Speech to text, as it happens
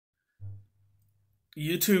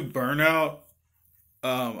YouTube burnout.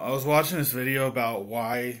 I was watching this video about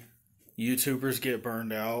why YouTubers get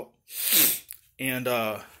burned out, and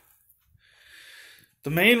the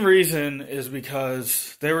main reason is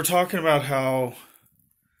because they were talking about how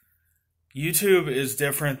YouTube is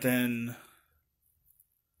different than,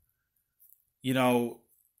 you know,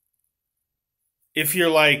 if you're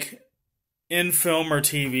like in film or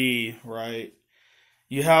TV, right?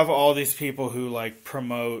 You have all these people who like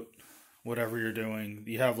promote whatever you're doing.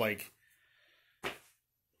 You have like,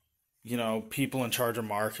 people in charge of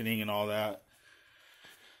marketing and all that.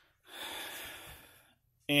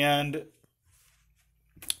 And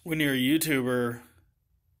when you're a YouTuber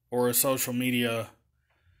or a social media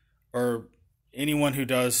or anyone who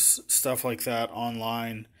does stuff like that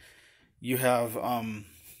online, you have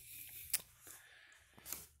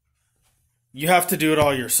to do it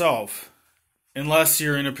all yourself unless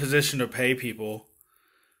you're in a position to pay people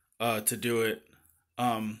to do it.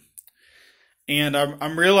 And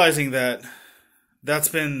I'm realizing that that's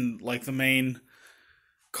been like the main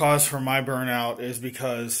cause for my burnout is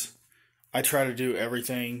because I try to do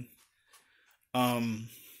everything. I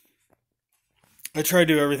try to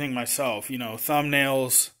do everything myself,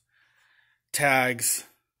 thumbnails, tags,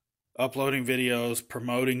 uploading videos,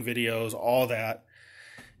 promoting videos, all that.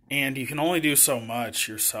 And you can only do so much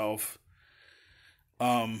yourself.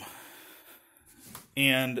 And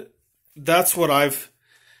that's what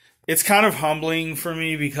it's kind of humbling for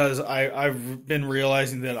me because I've been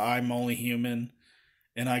realizing that I'm only human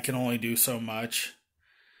and I can only do so much.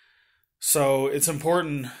 So it's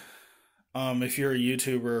important, if you're a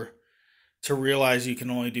YouTuber, to realize you can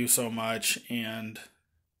only do so much, and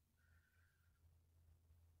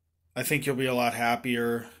I think you'll be a lot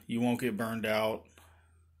happier. You won't get burned out.